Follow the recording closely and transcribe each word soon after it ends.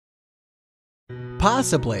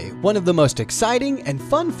Possibly one of the most exciting and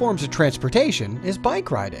fun forms of transportation is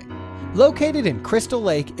bike riding. Located in Crystal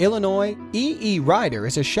Lake, Illinois, EE Rider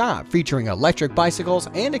is a shop featuring electric bicycles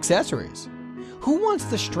and accessories. Who wants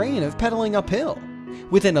the strain of pedaling uphill?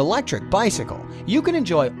 With an electric bicycle, you can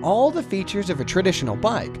enjoy all the features of a traditional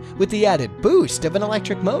bike with the added boost of an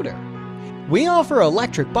electric motor. We offer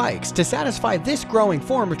electric bikes to satisfy this growing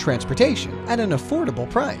form of transportation at an affordable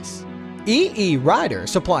price. EE Rider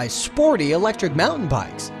supplies sporty electric mountain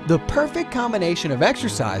bikes, the perfect combination of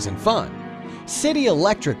exercise and fun. City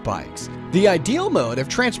electric bikes, the ideal mode of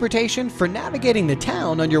transportation for navigating the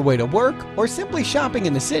town on your way to work or simply shopping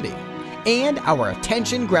in the city. And our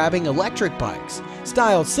attention-grabbing electric bikes,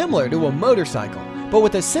 styled similar to a motorcycle, but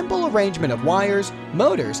with a simple arrangement of wires,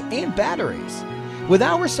 motors, and batteries. With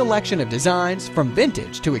our selection of designs from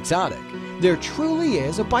vintage to exotic, there truly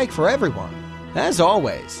is a bike for everyone. As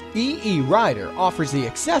always, EE Rider offers the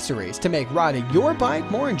accessories to make riding your bike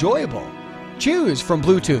more enjoyable. Choose from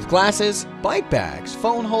Bluetooth glasses, bike bags,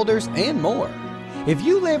 phone holders, and more. If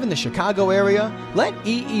you live in the Chicago area, let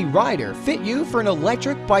EE Rider fit you for an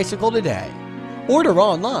electric bicycle today. Order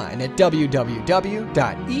online at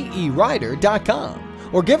www.eerider.com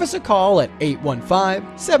or give us a call at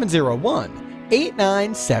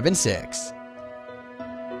 815-701-8976.